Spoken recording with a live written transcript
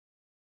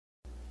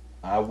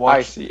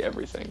I see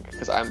everything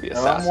because I'm the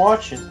assassin. I'm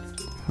watching.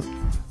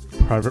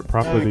 Private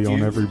property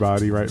on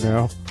everybody right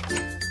now.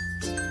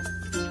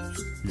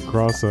 You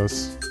cross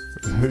us.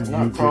 I'm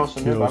not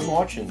crossing them. I'm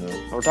watching though.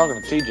 We're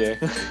talking to TJ.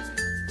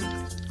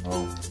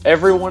 Oh.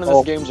 Everyone in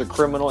this game is a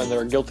criminal and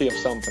they're guilty of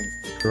something.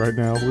 Right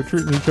now, we're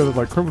treating each other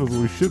like criminals.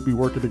 We should be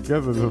working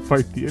together to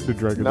fight the Ender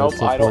Dragon.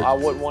 Nope, I don't. I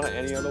wouldn't want it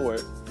any other way.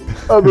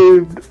 I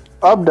mean,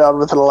 I'm down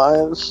with an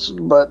alliance,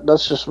 but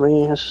that's just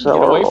me. Get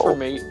away from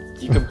me.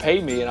 You can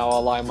pay me, and I'll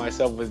align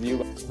myself with you.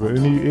 But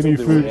any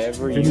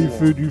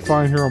food you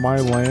find here on my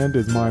land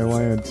is my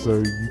land.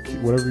 So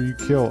whatever you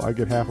kill, I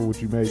get half of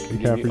what you make.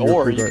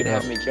 Or you can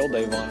have me kill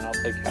Davon, and I'll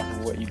take half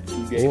of what you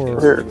gave me.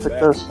 Here, take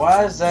this.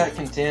 Why is that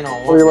content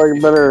on what do you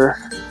like better?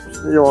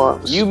 You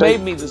want? You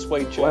made me this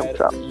way, Chad.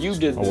 You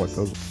did this.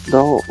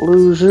 Don't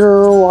lose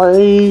your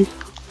way.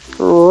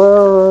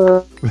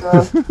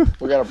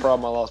 We got a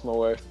problem. I lost my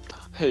way.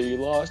 He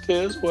lost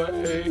his way.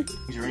 Is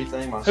there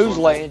anything? Whose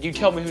land? You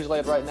tell me whose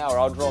land right now, or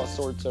I'll draw a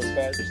sword so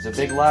fast. There's a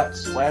big light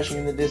flashing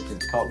in the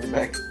distance. Caught me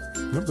back.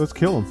 Nope, let's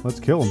kill him. Let's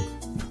kill him.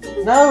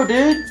 No,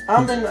 dude.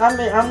 I'm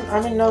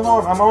in no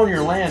harm. I'm on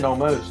your land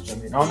almost. I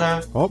mean, oh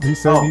no. Oh, he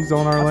said he's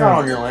on our land. I'm not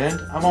on your land.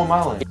 I'm on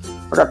my land.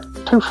 I got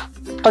two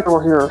sticks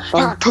over here,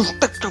 son. Two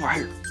sticks over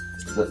here.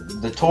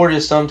 The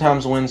tortoise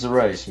sometimes wins the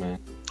race, man.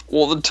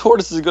 Well, the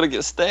tortoise is gonna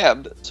get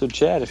stabbed. So,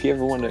 Chad, if you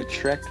ever want to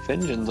extract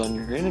vengeance on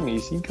your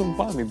enemies, you can come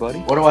find me, buddy.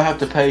 What do I have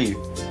to pay you?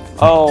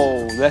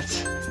 Oh,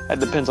 that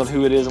depends on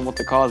who it is and what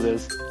the cause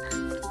is,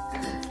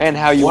 and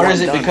how you. What is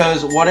it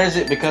because? What is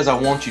it because I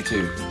want you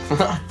to?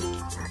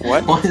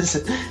 What? What is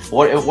it?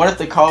 What if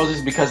the cause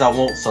is because I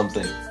want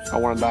something? I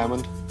want a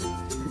diamond.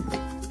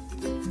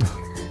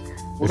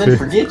 Well, then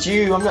forget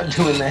you. I'm not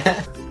doing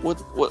that. What?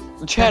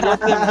 Chad,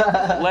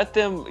 let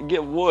them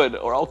get wood,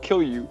 or I'll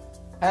kill you.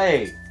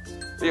 Hey.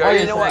 Wait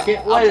a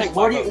second.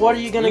 What are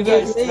you gonna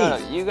give me? No,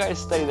 you guys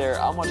stay there.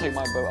 I'm gonna take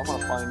my boat. I'm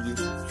gonna find you.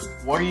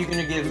 What are you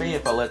gonna give me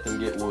if I let them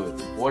get wood?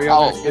 What are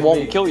y'all gonna give won't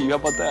me? kill you. How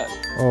about that?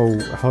 Oh,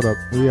 hold up.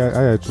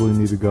 I actually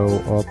need to go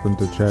up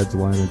into Chad's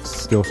land and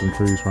steal some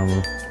trees from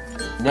him.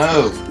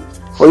 No.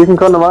 Well, you can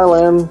come to my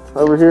land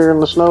over here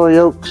in the snowy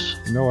oaks.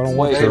 No, I don't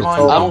want to.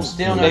 Davon, I don't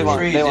steal no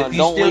trees. If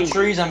you steal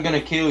trees, I'm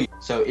gonna kill you.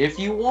 So if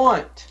you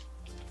want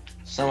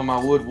some of my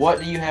wood,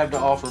 what do you have to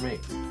offer me?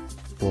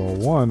 Well,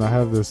 one, I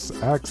have this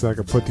axe I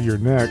can put to your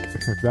neck,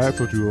 if that's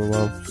what you would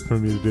love for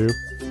me to do.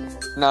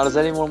 Now, does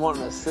anyone want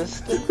an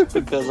assistant?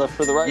 Because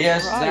for the right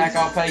Yes, price. Zach,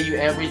 I'll pay you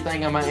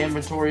everything in my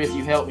inventory if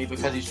you help me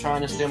because he's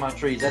trying to steal my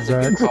trees. That's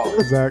a good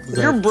call. Zach.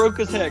 You're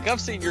broke as heck.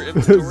 I've seen your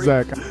inventory.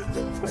 Zach,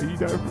 are you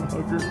dying from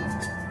hunger?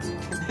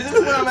 This is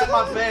when I'm at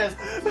my best.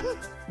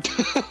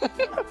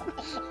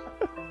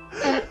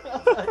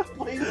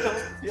 Please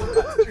don't steal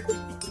my trees.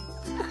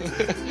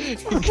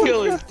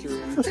 Killing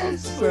trees. I'm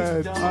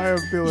sad. I am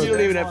feeling. You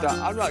don't even have to.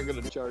 I'm not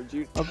gonna charge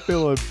you. I'm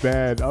feeling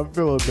bad. I'm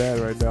feeling bad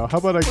right now. How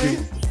about I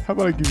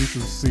give you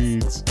some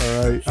seeds?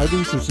 All right. I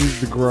need some seeds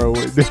to grow,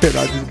 and then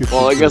I just get.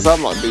 Well, I guess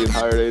I'm not being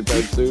hired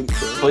anytime soon.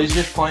 So. Please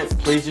just plant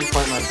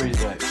my trees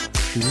back.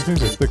 Dude, these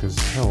things are thick as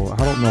hell. I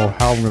don't know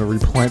how I'm gonna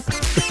replant the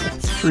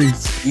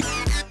trees.